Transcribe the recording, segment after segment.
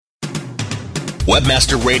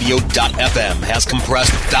Webmasterradio.fm has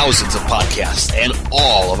compressed thousands of podcasts and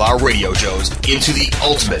all of our radio shows into the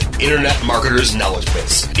ultimate Internet marketer's knowledge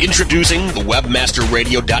base. Introducing the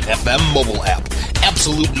Webmasterradio.fm mobile app.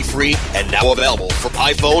 Absolutely free and now available for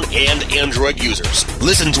iPhone and Android users.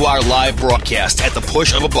 Listen to our live broadcast at the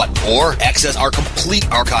push of a button or access our complete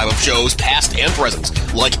archive of shows past and present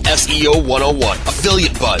like SEO 101,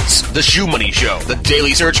 Affiliate Buzz, The Shoe Money Show, The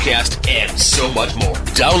Daily Searchcast, and so much more.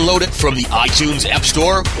 Download it from the iTunes App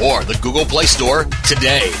Store or the Google Play Store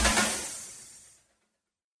today.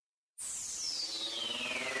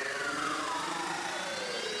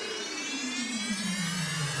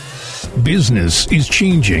 Business is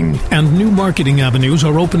changing, and new marketing avenues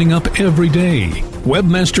are opening up every day.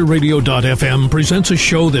 Webmasterradio.fm presents a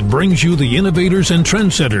show that brings you the innovators and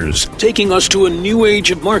trendsetters, taking us to a new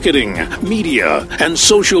age of marketing, media, and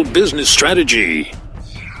social business strategy.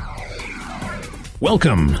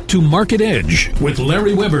 Welcome to Market Edge with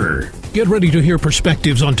Larry Weber. Get ready to hear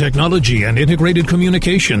perspectives on technology and integrated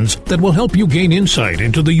communications that will help you gain insight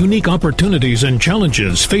into the unique opportunities and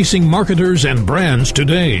challenges facing marketers and brands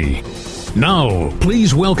today. Now,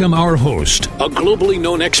 please welcome our host, a globally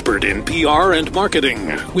known expert in PR and marketing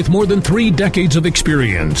with more than 3 decades of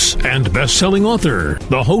experience and best-selling author,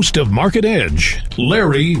 the host of Market Edge,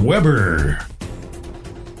 Larry Weber.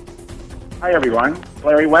 Hi, everyone.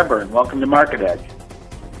 Larry Weber, and welcome to Market Edge.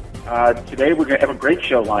 Today we're going to have a great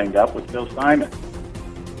show lined up with Bill Simon.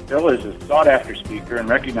 Bill is a sought-after speaker and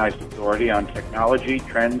recognized authority on technology,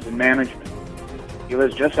 trends, and management. He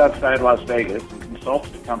lives just outside Las Vegas and consults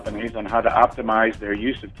to companies on how to optimize their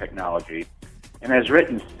use of technology and has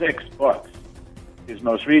written 6 books. His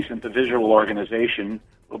most recent, The Visual Organization,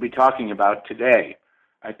 we'll be talking about today.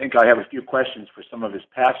 I think I have a few questions for some of his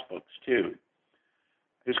past books, too.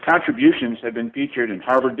 His contributions have been featured in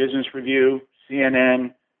Harvard Business Review,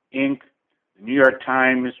 CNN, Inc., the New York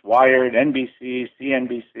Times, Wired, NBC,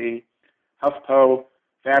 CNBC, HuffPo,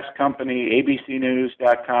 Fast Company,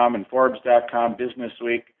 ABCNews.com, and Forbes.com,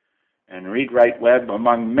 Businessweek, and Read Write Web,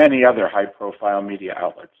 among many other high-profile media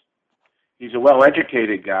outlets. He's a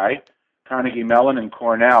well-educated guy, Carnegie Mellon and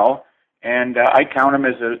Cornell, and I count him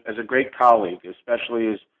as a great colleague, especially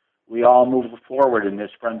as we all move forward in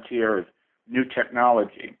this frontier of new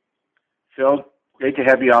technology. Phil, great to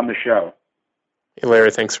have you on the show. Hey,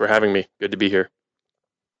 Larry, thanks for having me. Good to be here.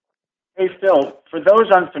 Hey, Phil, for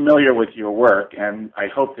those unfamiliar with your work, and I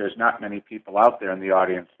hope there's not many people out there in the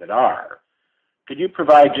audience that are, could you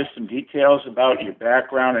provide just some details about your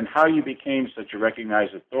background and how you became such a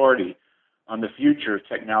recognized authority on the future of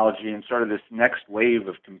technology and sort of this next wave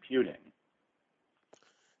of computing?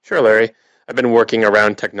 Sure, Larry. I've been working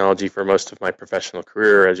around technology for most of my professional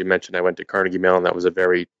career. As you mentioned, I went to Carnegie Mellon. That was a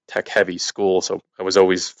very tech-heavy school, so I was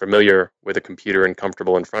always familiar with a computer and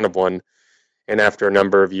comfortable in front of one. And after a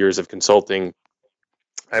number of years of consulting,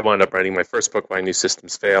 I wound up writing my first book, Why New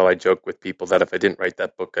Systems Fail. I joke with people that if I didn't write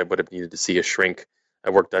that book, I would have needed to see a shrink. I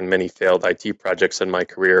worked on many failed IT projects in my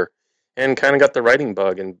career and kind of got the writing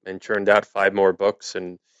bug and churned out 5 more books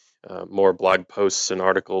and more blog posts and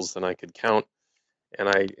articles than I could count. And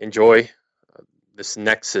I enjoy this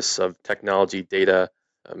nexus of technology, data,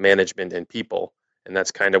 management, and people. And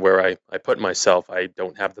that's kind of where I put myself. I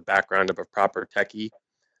don't have the background of a proper techie,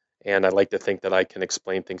 and I like to think that I can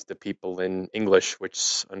explain things to people in English,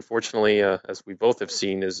 which unfortunately, as we both have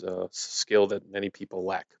seen, is a skill that many people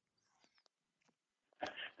lack.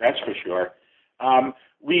 That's for sure.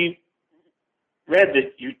 We read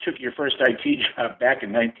that you took your first IT job back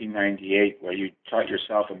in 1998, where you taught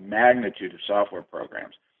yourself a magnitude of software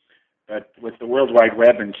programs. But with the World Wide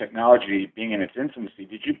Web and technology being in its infancy,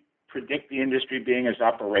 did you predict the industry being as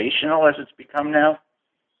operational as it's become now?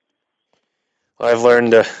 Well, I've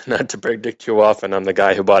learned not to predict too often. I'm the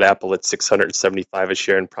guy who bought Apple at $675 a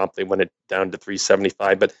share and promptly went it down to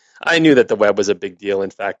 $375. But I knew that the web was a big deal. In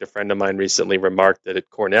fact, a friend of mine recently remarked that at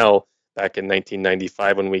Cornell, back in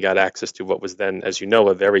 1995, when we got access to what was then, as you know,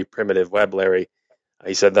 a very primitive web, Larry,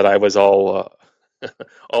 he said that I was all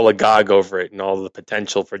agog over it and all the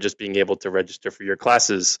potential for just being able to register for your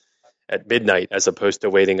classes at midnight as opposed to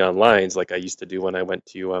waiting on lines like I used to do when I went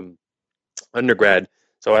to undergrad.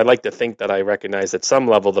 So I like to think that I recognize at some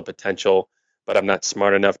level the potential, but I'm not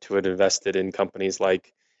smart enough to have invested in companies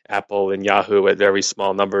like Apple and Yahoo at very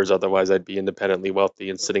small numbers. Otherwise, I'd be independently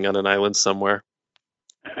wealthy and sitting on an island somewhere.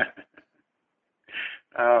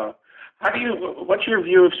 What's your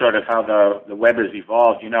view of sort of how the web has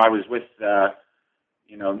evolved? You know, I was with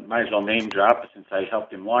might as well name drop since I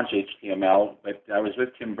helped him launch HTML, but I was with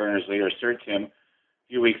Tim Berners-Lee, or Sir Tim, a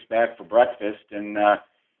few weeks back for breakfast, and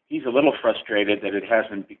he's a little frustrated that it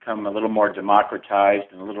hasn't become a little more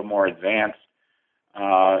democratized and a little more advanced.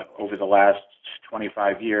 over the last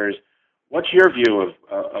 25 years. What's your view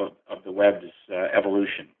of the web's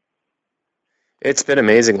evolution? It's been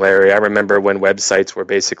amazing, Larry. I remember when websites were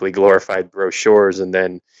basically glorified brochures, and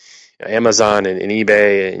then Amazon and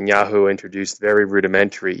eBay and Yahoo introduced very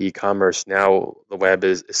rudimentary e-commerce. Now the web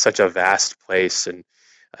is such a vast place, and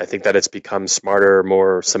I think that it's become smarter,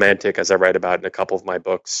 more semantic, as I write about in a couple of my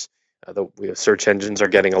books. The search engines are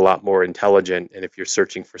getting a lot more intelligent, and if you're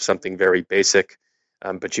searching for something very basic,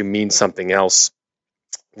 but you mean something else,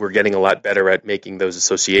 we're getting a lot better at making those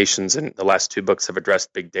associations, and the last two books have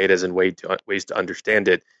addressed big data and ways to understand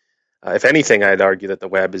it. If anything, I'd argue that the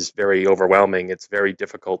web is very overwhelming. It's very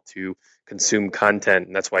difficult to consume content,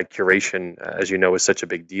 and that's why curation, as you know, is such a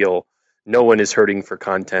big deal. No one is hurting for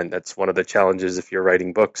content. That's one of the challenges if you're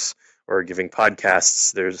writing books or giving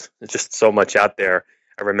podcasts. There's just so much out there.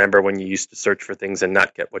 I remember when you used to search for things and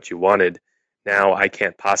not get what you wanted. Now I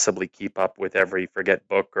can't possibly keep up with every forget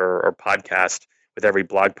book or podcast, with every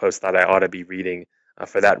blog post that I ought to be reading.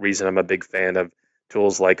 For that reason, I'm a big fan of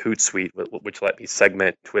tools like Hootsuite, which let me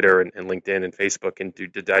segment Twitter and LinkedIn and Facebook into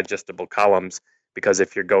digestible columns. Because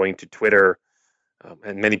if you're going to Twitter,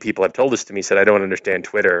 and many people have told this to me, said, I don't understand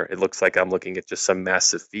Twitter. It looks like I'm looking at just some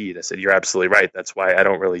massive feed. I said, you're absolutely right. That's why I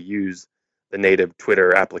don't really use the native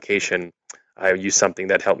Twitter application. I use something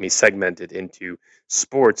that helped me segment it into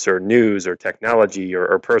sports or news or technology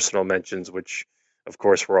or personal mentions, which, of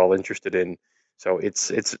course, we're all interested in. So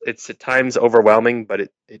it's at times overwhelming, but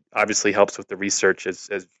it obviously helps with the research.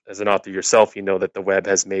 As an author yourself, you know that the web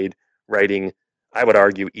has made writing, I would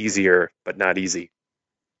argue, easier, but not easy.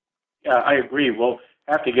 Yeah, I agree. We'll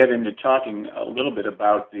have to get into talking a little bit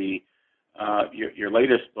about the your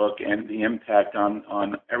latest book and the impact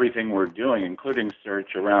on everything we're doing, including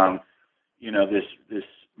search around, this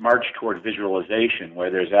march toward visualization, where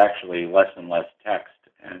there's actually less and less text,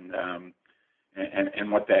 and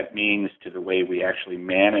what that means to the way we actually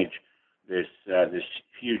manage this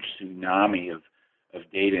huge tsunami of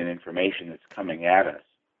data and information that's coming at us.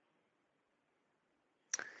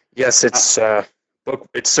 Yes, it's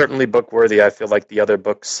certainly book worthy. I feel like the other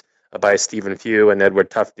books by Stephen Few and Edward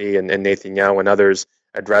Tufte and Nathan Yao and others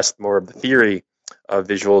addressed more of the theory of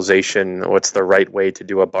visualization. What's the right way to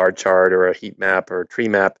do a bar chart or a heat map or a tree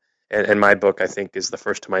map? And my book, I think, is the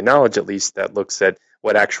first to my knowledge, at least, that looks at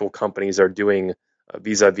what actual companies are doing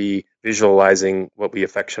vis-a-vis visualizing what we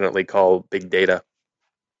affectionately call big data.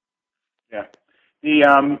 Yeah.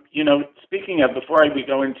 Speaking of, before we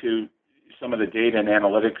go into some of the data and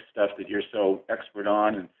analytics stuff that you're so expert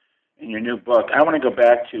on and in your new book, I want to go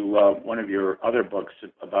back to one of your other books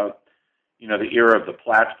about, the era of the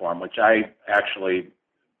platform, which I actually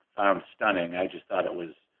found stunning. I just thought it was,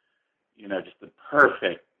 just the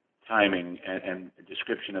perfect timing and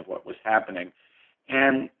description of what was happening.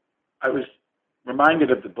 And I was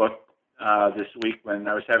reminded of the book this week when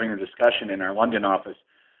I was having a discussion in our London office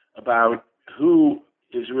about who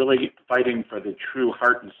is really fighting for the true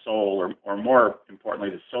heart and soul, or more importantly,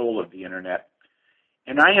 the soul of the Internet.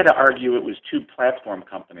 And I had to argue it was two platform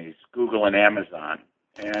companies, Google and Amazon.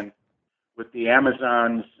 And with the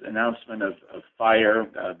Amazon's announcement of Fire,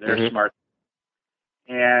 their smart,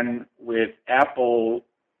 and with Apple,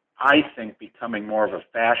 I think, becoming more of a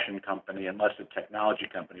fashion company and less a technology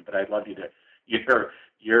company. But I'd love you to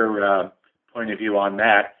your point of view on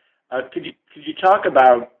that. Could you talk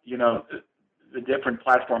about the different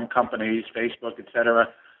platform companies, Facebook, et cetera,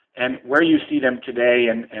 and where you see them today?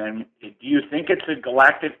 And do you think it's a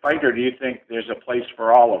galactic fight, or do you think there's a place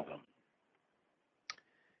for all of them?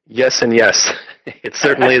 Yes and yes. It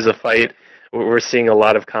certainly is a fight. We're seeing a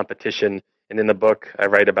lot of competition. And in the book, I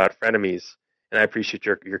write about frenemies. And I appreciate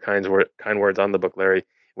your kind words on the book, Larry.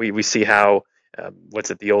 We see how,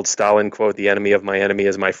 what's it, the old Stalin quote, the enemy of my enemy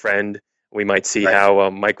is my friend. We might see how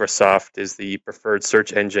Microsoft is the preferred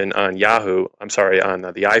search engine on on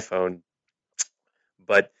the iPhone.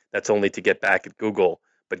 But that's only to get back at Google.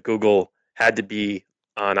 But Google had to be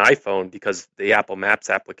on iPhone because the Apple Maps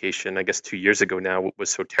application, I guess 2 years ago now, was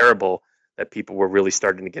so terrible that people were really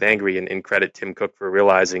starting to get angry, and credit Tim Cook for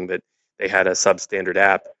realizing that they had a substandard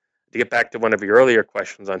app. To get back to one of your earlier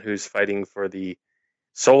questions on who's fighting for the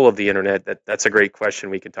soul of the Internet, that's a great question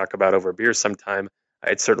we could talk about over beer sometime.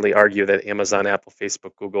 I'd certainly argue that Amazon, Apple,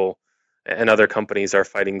 Facebook, Google, and other companies are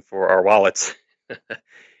fighting for our wallets.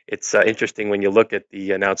 It's interesting when you look at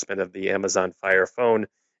the announcement of the Amazon Fire phone,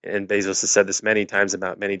 and Bezos has said this many times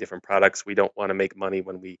about many different products. We don't want to make money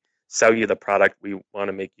when we sell you the product. We want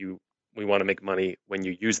to make money when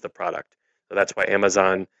you use the product. So that's why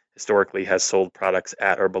Amazon historically has sold products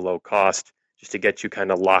at or below cost, just to get you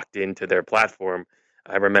kind of locked into their platform.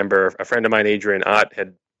 I remember a friend of mine, Adrian Ott,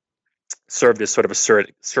 had served as sort of a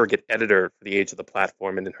surrogate editor for the age of the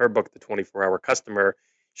platform. And in her book, The 24-Hour Customer,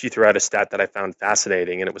 she threw out a stat that I found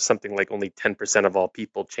fascinating, and it was something like only 10% of all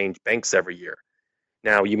people change banks every year.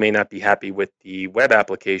 Now, you may not be happy with the web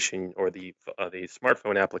application or the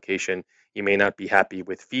smartphone application. You may not be happy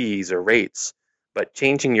with fees or rates, but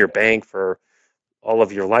changing your bank for all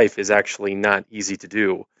of your life is actually not easy to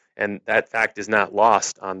do. And that fact is not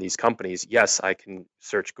lost on these companies. Yes, I can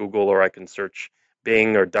search Google or I can search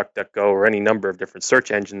Bing or DuckDuckGo or any number of different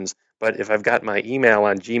search engines, but if I've got my email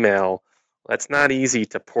on Gmail, that's not easy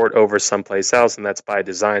to port over someplace else, and that's by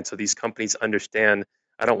design. So these companies understand,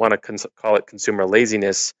 I don't want to call it consumer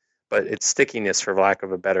laziness, but it's stickiness, for lack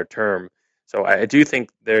of a better term. So I do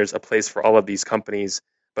think there's a place for all of these companies,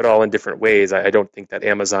 but all in different ways. I don't think that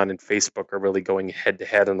Amazon and Facebook are really going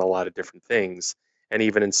head-to-head on a lot of different things. And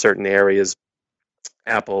even in certain areas,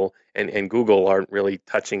 Apple and Google aren't really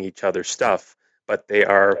touching each other's stuff, but they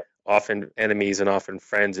are often enemies and often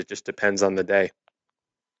friends. It just depends on the day.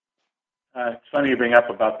 It's funny you bring up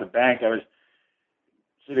about the bank. I was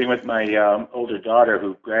sitting with my older daughter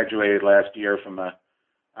who graduated last year from a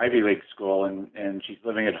Ivy League school, and she's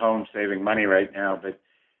living at home saving money right now. But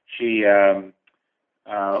she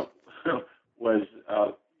was,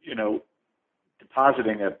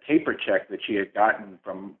 depositing a paper check that she had gotten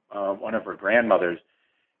from one of her grandmothers.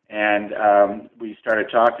 And we started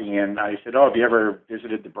talking, and I said, "Oh, have you ever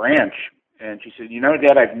visited the branch?" And she said,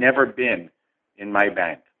 "Dad, I've never been in my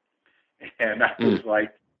bank." And I was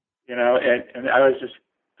like, and I was just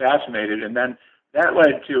fascinated. And then that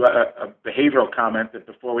led to a behavioral comment that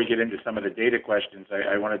before we get into some of the data questions,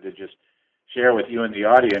 I wanted to just share with you and the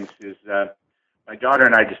audience is my daughter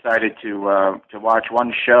and I decided to watch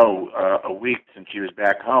one show a week since she was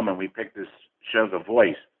back home, and we picked this show, The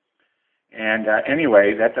Voice. And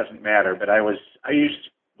anyway, that doesn't matter. But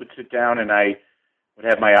would sit down and I would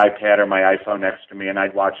have my iPad or my iPhone next to me, and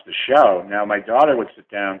I'd watch the show. Now my daughter would sit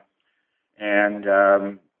down,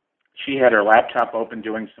 and she had her laptop open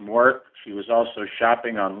doing some work. She was also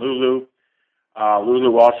shopping on Lulu.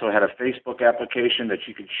 Lulu also had a Facebook application that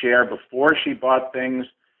she could share before she bought things.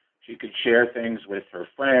 She could share things with her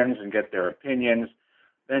friends and get their opinions.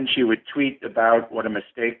 Then she would tweet about what a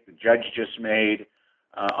mistake the judge just made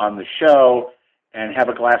on the show and have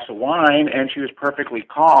a glass of wine, and she was perfectly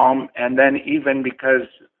calm. And then even because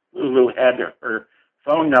Lulu had her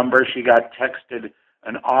phone number, she got texted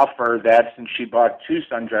an offer that since she bought 2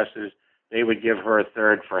 sundresses, they would give her a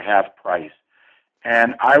third for half price.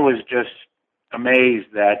 And I was just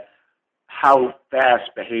amazed at how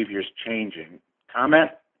fast behavior's changing.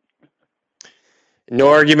 Comment? No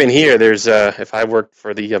argument here. There's if I worked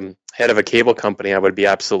for the head of a cable company, I would be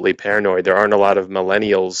absolutely paranoid. There aren't a lot of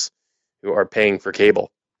millennials who are paying for cable.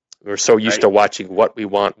 We're so used to watching what we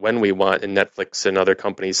want, when we want, and Netflix and other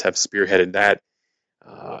companies have spearheaded that.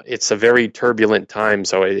 It's a very turbulent time,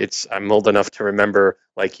 so I'm old enough to remember,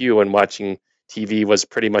 like you, when watching TV was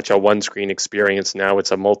pretty much a one-screen experience. Now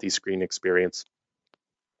it's a multi-screen experience.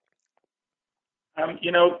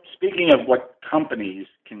 Speaking of what companies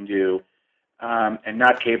can do, and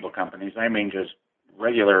not cable companies, I mean just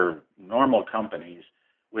regular, normal companies,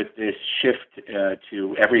 with this shift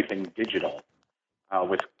to everything digital,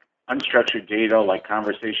 with unstructured data like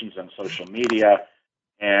conversations on social media,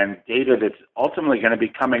 and data that's ultimately going to be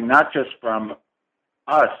coming not just from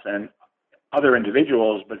us and other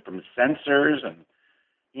individuals, but from sensors and,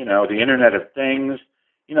 the Internet of Things.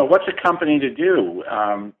 What's a company to do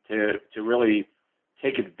to really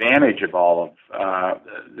take advantage of all of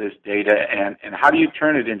this data, and how do you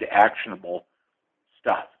turn it into actionable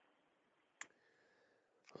stuff?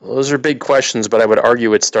 Well, those are big questions, but I would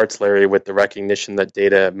argue it starts, Larry, with the recognition that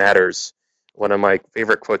data matters. One of my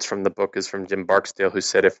favorite quotes from the book is from Jim Barksdale, who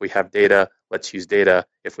said, "If we have data, let's use data.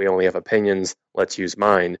 If we only have opinions, let's use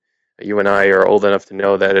mine." You and I are old enough to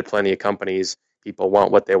know that at plenty of companies, people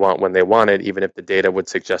want what they want when they want it, even if the data would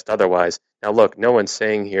suggest otherwise. Now, look, no one's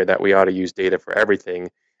saying here that we ought to use data for everything.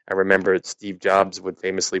 I remember Steve Jobs would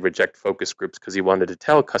famously reject focus groups because he wanted to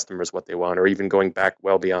tell customers what they want, or even going back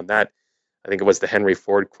well beyond that. I think it was the Henry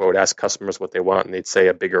Ford quote, "Ask customers what they want, and they'd say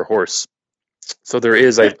a bigger horse." So there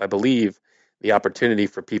is, I believe, the opportunity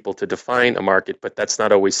for people to define a market, but that's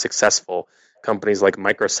not always successful. Companies like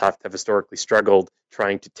Microsoft have historically struggled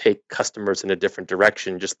trying to take customers in a different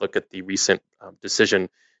direction. Just look at the recent decision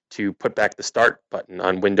to put back the start button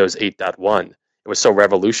on Windows 8.1. It was so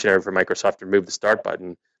revolutionary for Microsoft to remove the start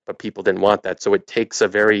button, but people didn't want that. So it takes a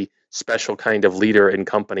very special kind of leader and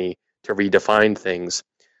company to redefine things.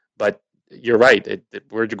 But you're right.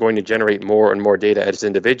 We're going to generate more and more data as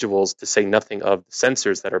individuals, to say nothing of the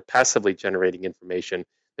sensors that are passively generating information.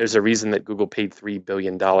 There's a reason that Google paid $3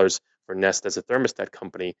 billion for for Nest as a thermostat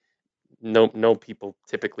company, no people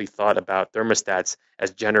typically thought about thermostats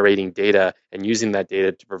as generating data and using that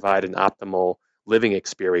data to provide an optimal living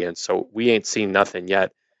experience. So we ain't seen nothing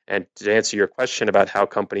yet. And to answer your question about how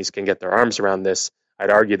companies can get their arms around this, I'd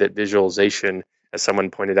argue that visualization, as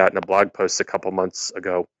someone pointed out in a blog post a couple months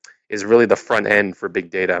ago, is really the front end for big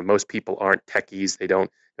data. Most people aren't techies. They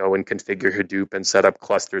don't go and configure Hadoop and set up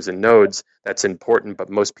clusters and nodes. That's important, but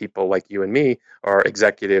most people like you and me are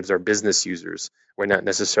executives or business users. We're not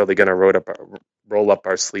necessarily going to roll up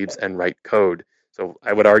our sleeves and write code. So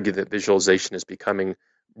I would argue that visualization is becoming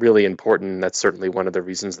really important, and that's certainly one of the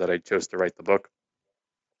reasons that I chose to write the book.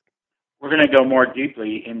 We're going to go more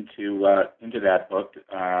deeply into that book,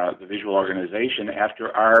 The Visual Organization,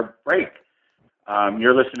 after our break.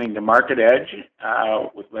 You're listening to Market Edge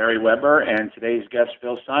with Larry Weber and today's guest,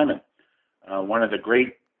 Phil Simon, one of the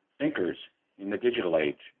great thinkers in the digital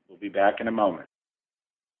age. We'll be back in a moment.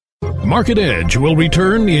 Market Edge will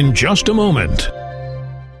return in just a moment.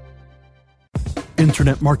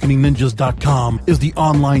 InternetMarketingNinjas.com is the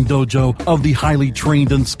online dojo of the highly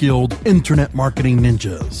trained and skilled Internet Marketing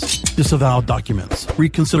Ninjas. Disavow documents,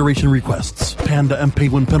 reconsideration requests, Panda and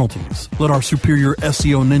Penguin penalties. Let our superior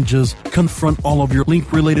SEO ninjas confront all of your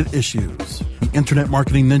link-related issues. The Internet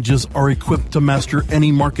Marketing Ninjas are equipped to master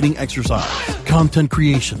any marketing exercise, content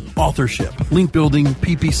creation, authorship, link building,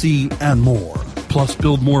 PPC, and more. Plus,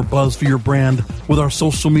 build more buzz for your brand with our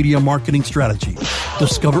social media marketing strategy.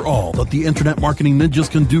 Discover all that the Internet Marketing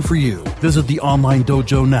Ninjas can do for you. Visit the online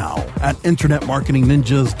dojo now at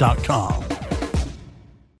InternetMarketingNinjas.com.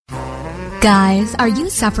 Guys, are you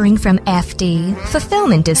suffering from FD,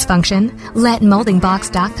 fulfillment dysfunction? Let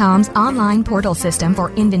MoldingBox.com's online portal system for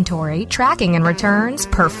inventory, tracking, and returns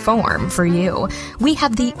perform for you. We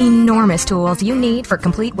have the enormous tools you need for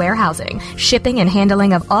complete warehousing, shipping, and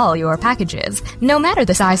handling of all your packages, no matter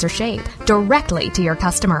the size or shape, directly to your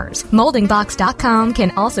customers. MoldingBox.com can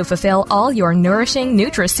also fulfill all your nourishing,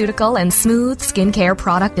 nutraceutical, and smooth skincare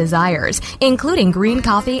product desires, including green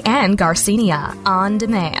coffee and Garcinia on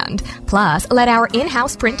demand. Plus, let our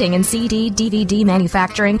in-house printing and CD, DVD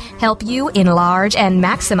manufacturing help you enlarge and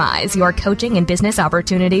maximize your coaching and business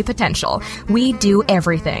opportunity potential. We do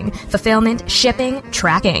everything: fulfillment, shipping,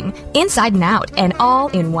 tracking, inside and out, and all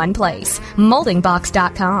in one place.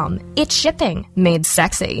 Moldingbox.com. It's shipping made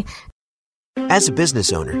sexy. As a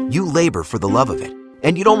business owner, you labor for the love of it,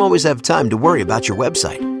 and you don't always have time to worry about your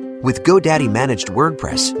website. With GoDaddy Managed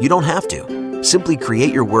WordPress, you don't have to. Simply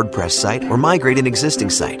create your WordPress site or migrate an existing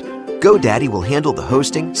site. GoDaddy will handle the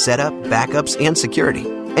hosting, setup, backups, and security,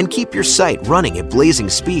 and keep your site running at blazing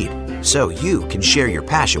speed so you can share your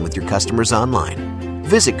passion with your customers online.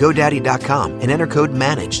 Visit GoDaddy.com and enter code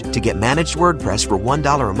MANAGED to get Managed WordPress for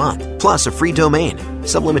 $1 a month, plus a free domain.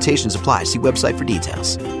 Some limitations apply. See website for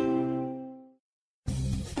details.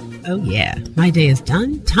 Oh yeah, my day is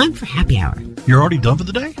done. Time for happy hour. You're already done for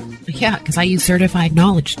the day? Yeah, because I use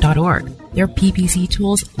CertifiedKnowledge.org. Their PPC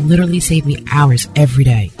tools literally save me hours every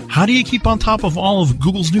day. How do you keep on top of all of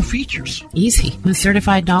Google's new features? Easy. With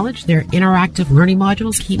Certified Knowledge, their interactive learning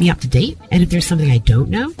modules keep me up to date. And if there's something I don't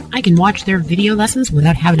know, I can watch their video lessons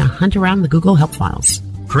without having to hunt around the Google Help files.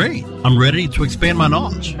 Great. I'm ready to expand my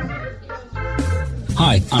knowledge.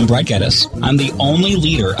 Hi, I'm Brett Geddes. I'm the only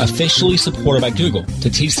leader officially supported by Google to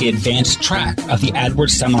teach the advanced track of the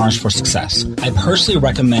AdWords Seminars for Success. I personally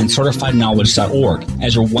recommend CertifiedKnowledge.org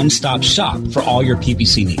as your one-stop shop for all your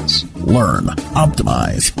PPC needs. Learn,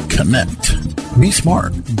 optimize, connect. Be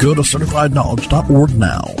smart. Go to CertifiedKnowledge.org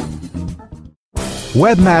now.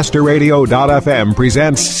 WebmasterRadio.fm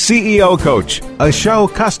presents CEO Coach, a show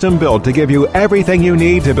custom built to give you everything you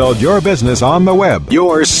need to build your business on the web.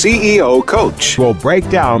 Your CEO Coach will break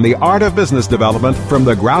down the art of business development from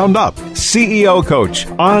the ground up. CEO Coach,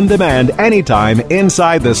 on demand anytime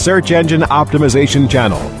inside the Search Engine Optimization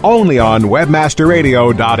channel, only on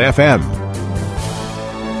WebmasterRadio.fm.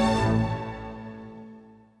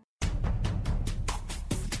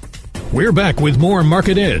 We're back with more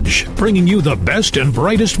Market Edge, bringing you the best and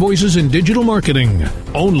brightest voices in digital marketing,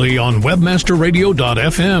 only on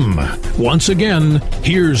WebmasterRadio.fm. Once again,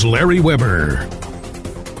 here's Larry Weber.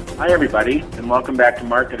 Hi, everybody, and welcome back to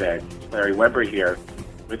Market Edge. It's Larry Weber here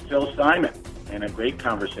with Phil Simon, and a great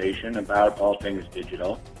conversation about all things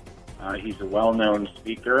digital. He's a well-known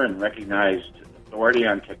speaker and recognized authority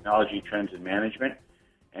on technology trends and management,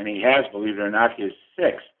 and he has, believe it or not, his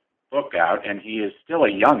sixth book out, and he is still a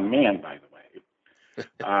young man, by the way.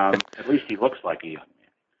 At least he looks like a young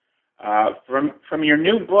man. From your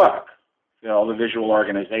new book, Phil, The Visual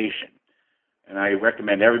Organization, and I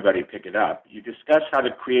recommend everybody pick it up, you discuss how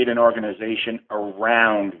to create an organization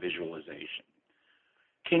around visualization.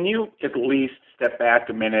 Can you at least step back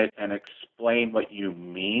a minute and explain what you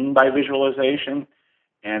mean by visualization,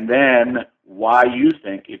 and then why you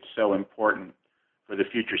think it's so important for the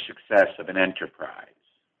future success of an enterprise?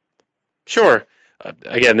 Sure.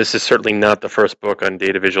 Again, this is certainly not the first book on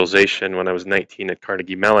data visualization. When I was 19 at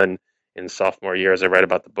Carnegie Mellon in sophomore year, as I write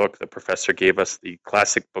about the book, the professor gave us the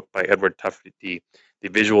classic book by Edward Tufte, The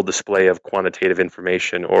Visual Display of Quantitative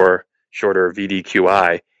Information, or shorter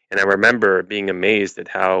VDQI. And I remember being amazed at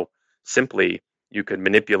how simply you could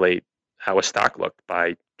manipulate how a stock looked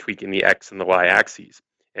by tweaking the X and the Y axes.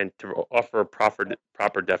 And to offer a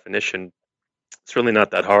proper definition, it's really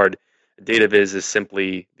not that hard. Data viz is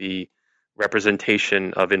simply the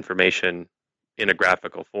representation of information in a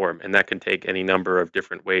graphical form, and that can take any number of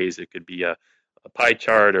different ways. It could be a pie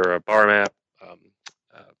chart or a bar map,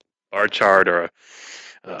 bar chart, or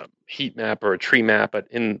a heat map or a tree map. But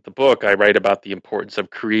in the book, I write about the importance of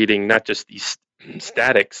creating not just these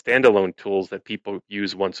static standalone tools that people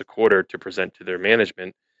use once a quarter to present to their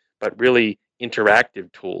management, but really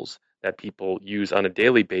interactive tools that people use on a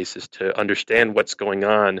daily basis to understand what's going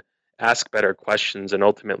on, ask better questions, and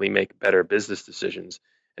ultimately make better business decisions.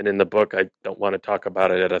 And in the book, I don't want to talk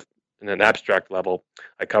about it at an abstract level.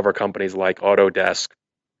 I cover companies like Autodesk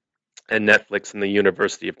and Netflix and the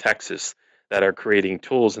University of Texas that are creating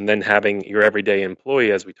tools, and then having your everyday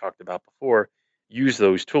employee, as we talked about before, use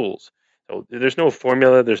those tools. So there's no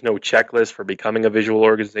formula, there's no checklist for becoming a visual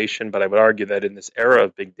organization, but I would argue that in this era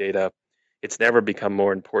of big data, it's never become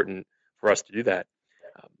more important for us to do that.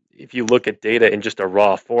 If you look at data in just a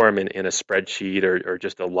raw form in a spreadsheet or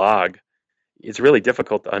just a log, it's really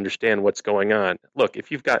difficult to understand what's going on. Look,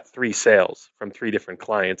 if you've got 3 sales from 3 different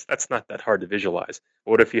clients, that's not that hard to visualize.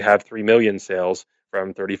 What if you have 3 million sales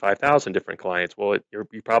from 35,000 different clients? Well,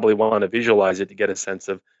 you probably want to visualize it to get a sense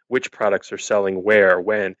of which products are selling where,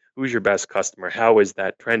 when, who's your best customer, how is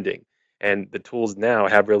that trending? And the tools now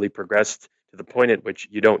have really progressed to the point at which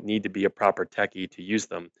you don't need to be a proper techie to use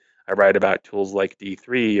them. I write about tools like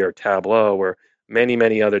D3 or Tableau or many,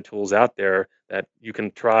 many other tools out there that you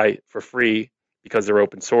can try for free because they're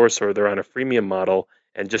open source or they're on a freemium model,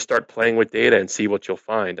 and just start playing with data and see what you'll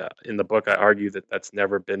find. In the book, I argue that that's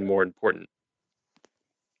never been more important.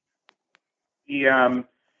 I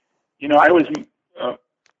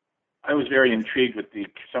was very intrigued with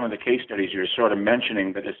some of the case studies you were sort of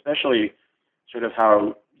mentioning, but especially sort of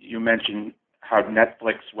how you mentioned how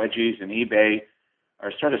Netflix, Wedgies, and eBay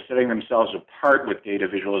are sort of setting themselves apart with data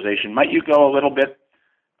visualization. Might you go a little bit,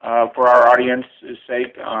 for our audience's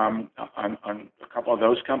sake, on a couple of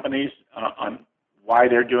those companies, on why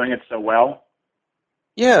they're doing it so well?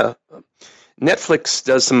 Yeah. Netflix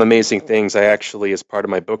does some amazing things. I actually, as part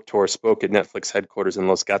of my book tour, spoke at Netflix headquarters in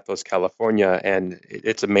Los Gatos, California, and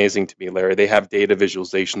it's amazing to me, Larry. They have data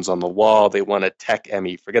visualizations on the wall. They won a tech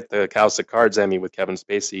Emmy. Forget the House of Cards Emmy with Kevin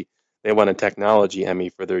Spacey. They won a technology Emmy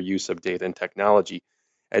for their use of data and technology.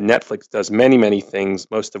 And Netflix does many, many things,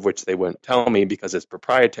 most of which they wouldn't tell me because it's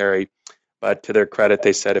proprietary. But to their credit,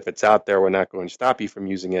 they said if it's out there, we're not going to stop you from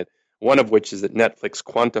using it. One of which is that Netflix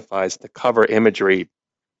quantifies the cover imagery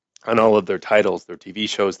on all of their titles, their TV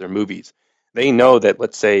shows, their movies. They know that,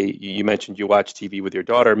 let's say you mentioned you watch TV with your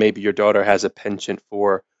daughter, maybe your daughter has a penchant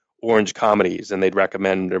for orange comedies and they'd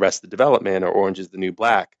recommend Arrested Development or Orange is the New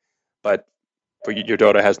Black. But for your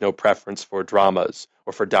daughter has no preference for dramas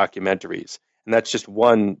or for documentaries. And that's just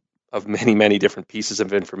one of many, many different pieces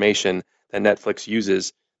of information that Netflix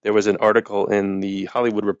uses. There was an article in the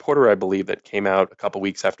Hollywood Reporter, I believe, that came out a couple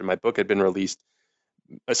weeks after my book had been released,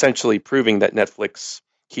 essentially proving that Netflix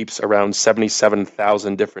keeps around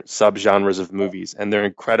 77,000 different subgenres of movies, and they're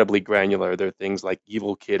incredibly granular. They're things like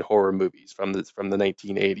evil kid horror movies from the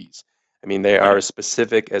 1980s. I mean, they are as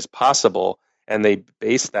specific as possible, and they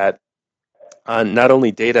base that on not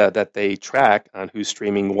only data that they track on who's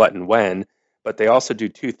streaming what and when, but they also do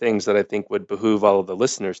 2 things that I think would behoove all of the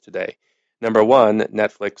listeners today. Number one,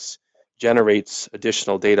 Netflix generates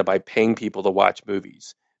additional data by paying people to watch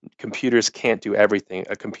movies. Computers can't do everything.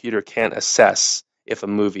 A computer can't assess if a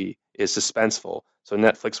movie is suspenseful. So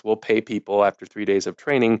Netflix will pay people after 3 days of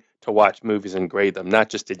training to watch movies and grade them. Not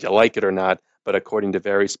just did you like it or not, but according to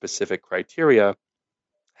very specific criteria,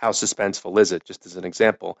 how suspenseful is it, just as an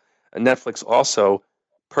example. And Netflix also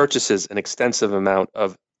purchases an extensive amount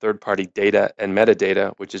of third-party data and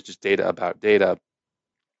metadata, which is just data about data,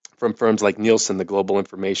 from firms like Nielsen, the global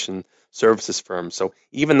information services firm. So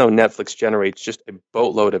even though Netflix generates just a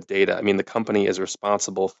boatload of data, I mean, the company is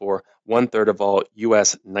responsible for 1/3 of all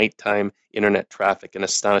U.S. nighttime internet traffic, an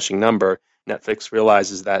astonishing number. Netflix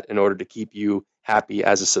realizes that in order to keep you happy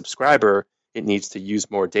as a subscriber, it needs to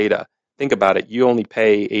use more data. Think about it. You only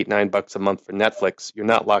pay $8-9 a month for Netflix. You're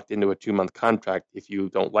not locked into a 2-month contract. If you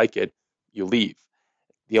don't like it, you leave.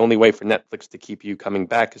 The only way for Netflix to keep you coming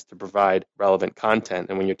back is to provide relevant content.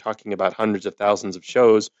 And when you're talking about hundreds of thousands of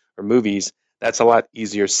shows or movies, that's a lot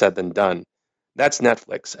easier said than done. That's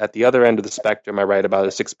Netflix. At the other end of the spectrum, I write about a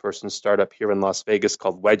 6-person startup here in Las Vegas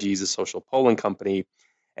called Wedgies, a social polling company.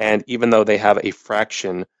 And even though they have a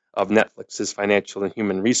fraction of Netflix's financial and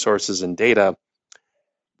human resources and data,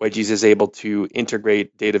 Wedgies is able to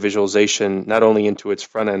integrate data visualization not only into its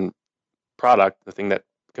front-end product, the thing that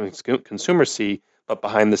consumers see, but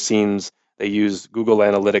behind the scenes, they use Google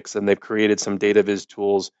Analytics and they've created some data viz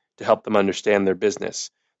tools to help them understand their business.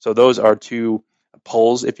 So those are two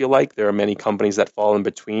poles, if you like. There are many companies that fall in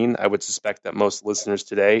between. I would suspect that most listeners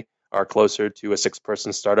today are closer to a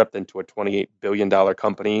 6-person startup than to a $28 billion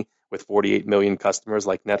company with 48 million customers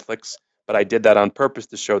like Netflix. But I did that on purpose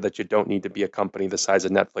to show that you don't need to be a company the size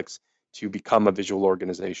of Netflix to become a visual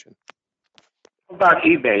organization. About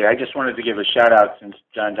eBay, I just wanted to give a shout out since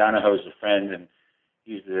John Donahoe is a friend and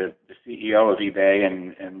he's the CEO of eBay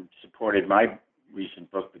and supported my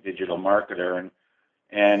recent book, The Digital Marketer,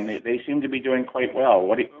 and they seem to be doing quite well.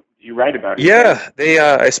 What do you write about eBay?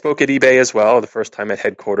 Yeah, I spoke at eBay as well the first time at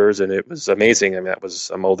headquarters, and it was amazing. I mean,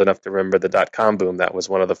 I'm old enough to remember the .com boom. That was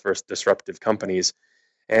one of the first disruptive companies.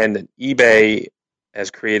 And eBay has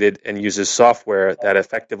created and uses software that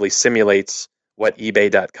effectively simulates what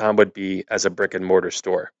eBay.com would be as a brick and mortar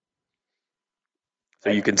store. So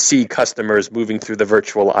you can see customers moving through the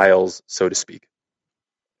virtual aisles, so to speak.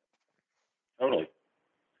 Totally.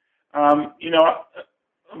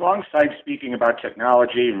 Alongside speaking about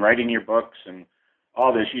technology and writing your books and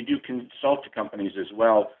all this, you do consult to companies as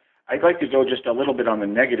well. I'd like to go just a little bit on the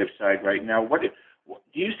negative side right now. Do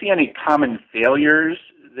you see any common failures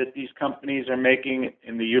that these companies are making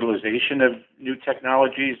in the utilization of new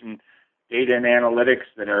technologies and data and analytics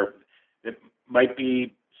that might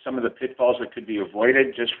be some of the pitfalls that could be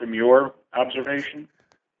avoided just from your observation?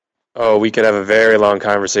 Oh, we could have a very long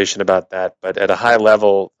conversation about that. But at a high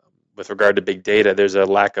level, with regard to big data, there's a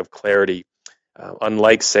lack of clarity.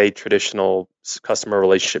 Unlike, say, traditional customer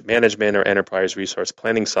relationship management or enterprise resource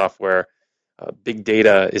planning software, big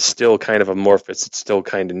data is still kind of amorphous. It's still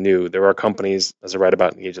kind of new. There are companies, as I write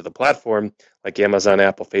about in the age of the platform, like Amazon,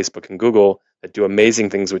 Apple, Facebook, and Google, that do amazing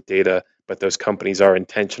things with data, but those companies are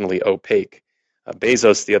intentionally opaque.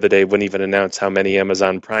 Bezos the other day wouldn't even announce how many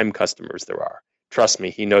Amazon Prime customers there are. Trust me,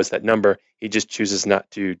 he knows that number. He just chooses not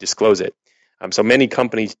to disclose it. So many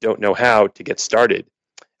companies don't know how to get started,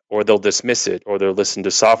 or they'll dismiss it, or they'll listen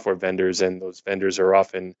to software vendors, and those vendors are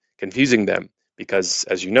often confusing them because,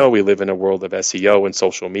 as you know, we live in a world of SEO and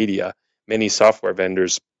social media. Many software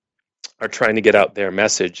vendors are trying to get out their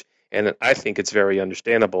message, and I think it's very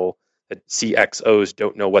understandable that CXOs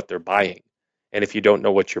don't know what they're buying. And if you don't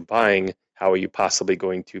know what you're buying, how are you possibly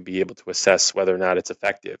going to be able to assess whether or not it's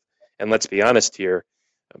effective? And let's be honest here,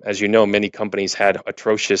 as you know, many companies had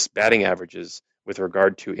atrocious batting averages with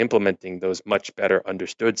regard to implementing those much better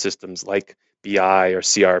understood systems like BI or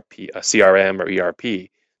CRM or ERP.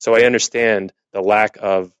 So I understand the lack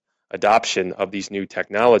of adoption of these new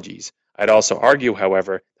technologies. I'd also argue,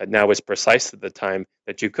 however, that now is precisely the time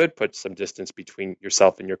that you could put some distance between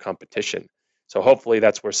yourself and your competition. So hopefully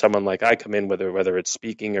that's where someone like I come in, whether it's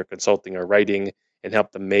speaking or consulting or writing, and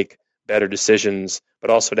help them make better decisions, but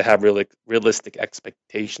also to have realistic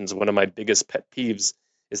expectations. One of my biggest pet peeves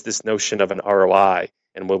is this notion of an ROI,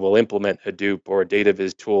 and we will implement Hadoop or a data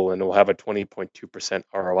viz tool and we'll have a 20.2%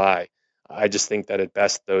 ROI. I just think that at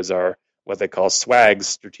best those are what they call SWAGs,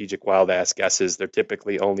 strategic wild ass guesses. They're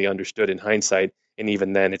typically only understood in hindsight, and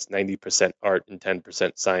even then it's 90% art and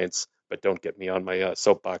 10% science. But don't get me on my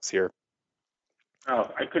soapbox here. Oh,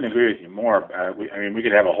 I couldn't agree with you more. We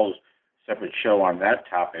could have a whole separate show on that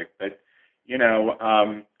topic. But,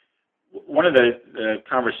 one of the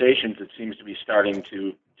conversations that seems to be starting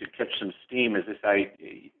to catch some steam is this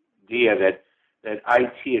idea that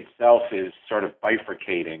IT itself is sort of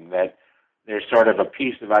bifurcating, that there's sort of a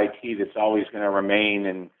piece of IT that's always going to remain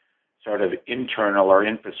in sort of internal or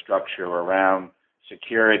infrastructure around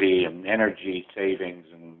security and energy savings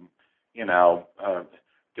and,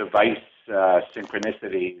 device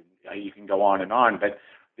synchronicity. You can go on and on. But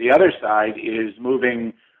the other side is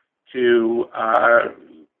moving to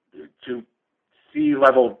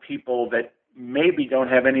C-level people that maybe don't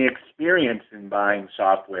have any experience in buying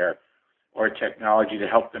software or technology to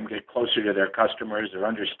help them get closer to their customers or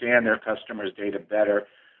understand their customers' data better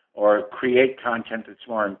or create content that's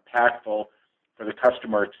more impactful for the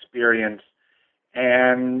customer experience.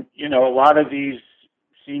 And, a lot of these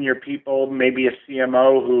senior people, maybe a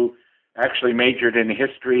CMO who actually majored in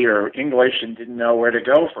history or English and didn't know where to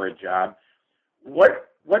go for a job.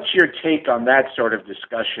 What's your take on that sort of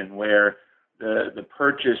discussion where the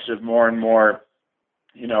purchase of more and more,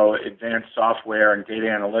 advanced software and data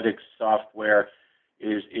analytics software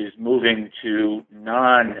is moving to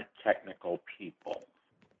non-technical people?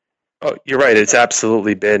 Oh, you're right. It's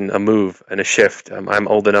absolutely been a move and a shift. I'm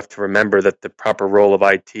old enough to remember that the proper role of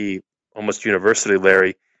IT, almost universally,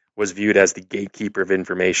 Larry, was viewed as the gatekeeper of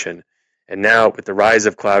information. And now, with the rise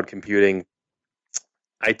of cloud computing,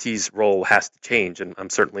 IT's role has to change. And I'm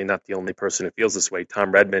certainly not the only person who feels this way.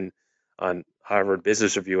 Tom Redman on Harvard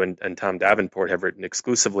Business Review and Tom Davenport have written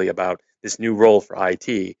exclusively about this new role for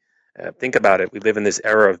IT. Think about it. We live in this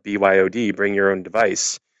era of BYOD, bring your own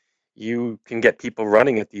device. You can get people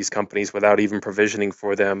running at these companies without even provisioning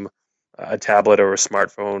for them a tablet or a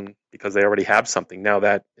smartphone because they already have something. Now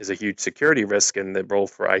that is a huge security risk, and the role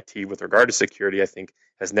for IT with regard to security, I think,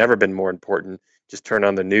 has never been more important. Just turn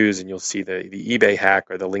on the news and you'll see the eBay hack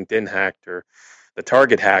or the LinkedIn hack or the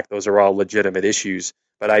Target hack. Those are all legitimate issues,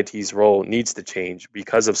 but IT's role needs to change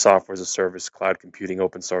because of software as a service, cloud computing,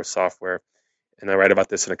 open source software. And I write about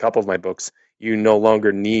this in a couple of my books. You no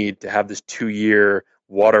longer need to have this 2-year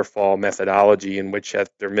waterfall methodology in which,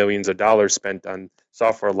 after millions of dollars spent on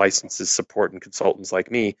software licenses, support, and consultants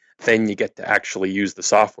like me, then you get to actually use the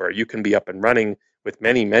software. You can be up and running with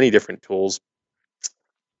many, many different tools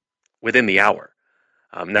within the hour.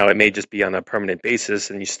 Now, it may just be on a permanent basis,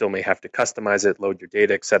 and you still may have to customize it, load your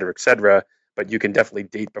data, et cetera, but you can definitely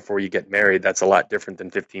date before you get married. That's a lot different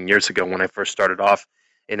than 15 years ago when I first started off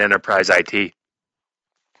in enterprise IT.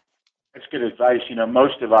 That's good advice.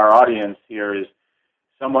 Most of our audience here is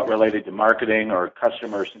somewhat related to marketing or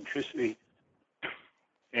customer centricity,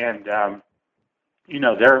 and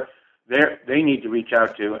they need to reach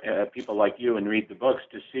out to people like you and read the books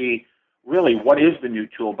to see really what is the new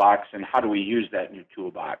toolbox and how do we use that new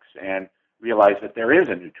toolbox, and realize that there is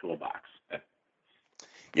a new toolbox.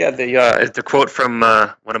 Yeah, the quote from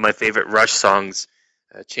one of my favorite Rush songs: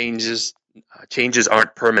 "Changes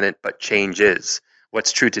aren't permanent, but change is."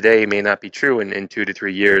 What's true today may not be true in 2 to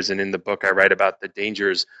 3 years. And in the book, I write about the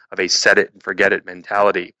dangers of a set it and forget it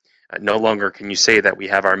mentality. No longer can you say that we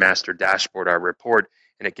have our master dashboard, our report,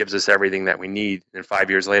 and it gives us everything that we need. And 5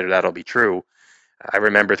 years later, that'll be true. I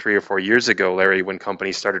remember 3 or 4 years ago, Larry, when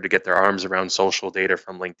companies started to get their arms around social data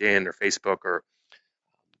from LinkedIn or Facebook or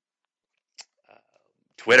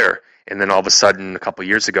Twitter. And then all of a sudden, a couple of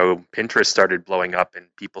years ago, Pinterest started blowing up, and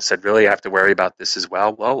people said, really, I have to worry about this as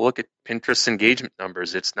well? Well, look at Pinterest's engagement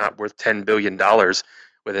numbers. It's not worth $10 billion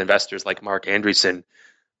with investors like Mark Andreessen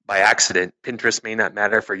by accident. Pinterest may not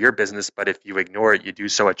matter for your business, but if you ignore it, you do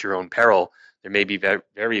so at your own peril. There may be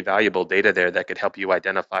very valuable data there that could help you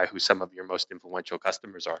identify who some of your most influential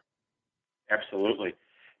customers are. Absolutely.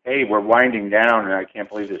 Hey, we're winding down, and I can't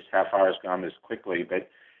believe this half hour has gone this quickly, but,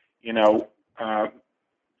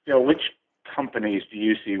 Phil, which companies do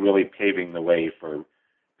you see really paving the way for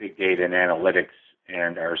big data and analytics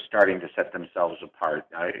and are starting to set themselves apart?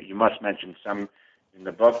 You must mention some in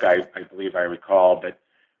the book, I believe I recall, but,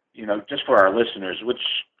 just for our listeners, which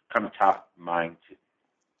come top of mind?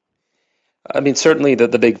 I mean, certainly the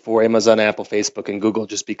big four, Amazon, Apple, Facebook, and Google,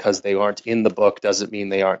 just because they aren't in the book doesn't mean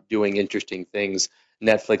they aren't doing interesting things.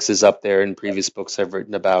 Netflix is up there. In previous books I've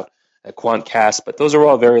written about Quantcast, but those are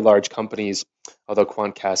all very large companies, although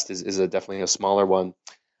Quantcast is definitely a smaller one.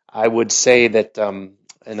 I would say that,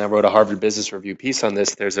 and I wrote a Harvard Business Review piece on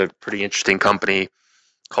this, there's a pretty interesting company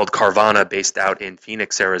called Carvana based out in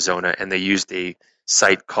Phoenix, Arizona, and they used a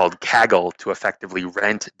site called Kaggle to effectively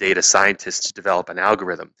rent data scientists to develop an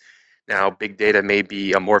algorithm. Now, big data may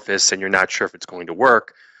be amorphous and you're not sure if it's going to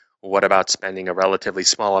work. Well, what about spending a relatively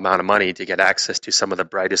small amount of money to get access to some of the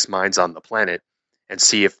brightest minds on the planet and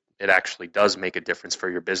see if it actually does make a difference for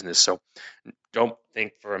your business? So don't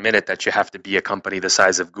think for a minute that you have to be a company the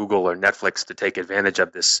size of Google or Netflix to take advantage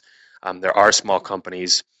of this. There are small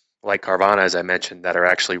companies like Carvana, as I mentioned, that are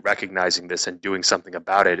actually recognizing this and doing something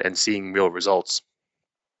about it and seeing real results.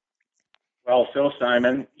 Well, Phil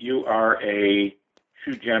Simon, you are a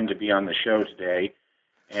true gem to be on the show today.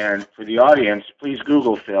 And for the audience, please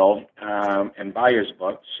Google Phil and buy his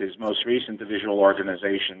books. His most recent, The Visual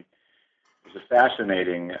Organization, is a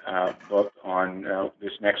fascinating book on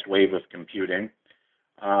this next wave of computing.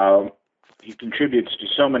 He contributes to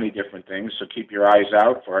so many different things, so keep your eyes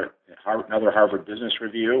out for another Harvard Business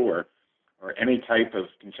Review or any type of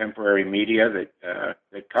contemporary media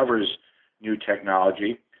that covers new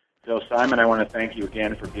technology. Phil Simon, I want to thank you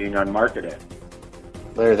again for being on Market Edge.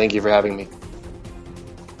 Larry, thank you for having me.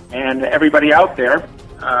 And everybody out there,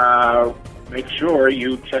 make sure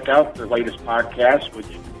you check out the latest podcast, which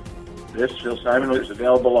This, Phil Simon, is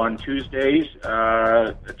available on Tuesdays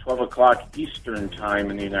at 12 o'clock Eastern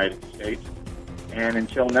Time in the United States. And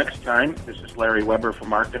until next time, this is Larry Weber from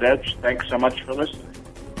Market Edge. Thanks so much for listening.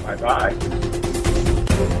 Bye-bye.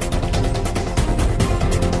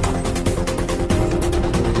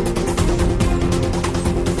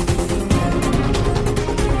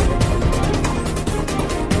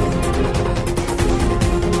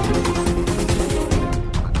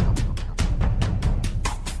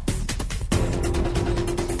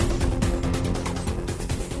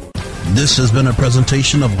 This has been a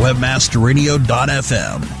presentation of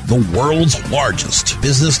WebmasterRadio.fm, the world's largest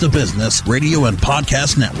business-to-business radio and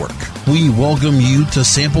podcast network. We welcome you to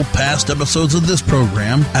sample past episodes of this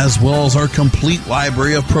program, as well as our complete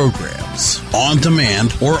library of programs, on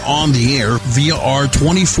demand or on the air via our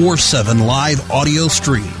 24/7 live audio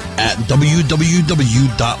stream at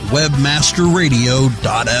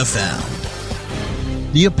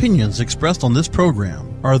www.webmasterradio.fm. The opinions expressed on this program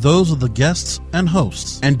are those of the guests and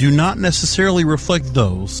hosts and do not necessarily reflect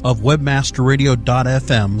those of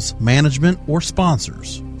WebmasterRadio.fm's management or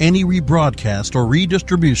sponsors. Any rebroadcast or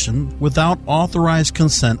redistribution without authorized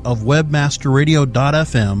consent of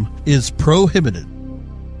WebmasterRadio.fm is prohibited.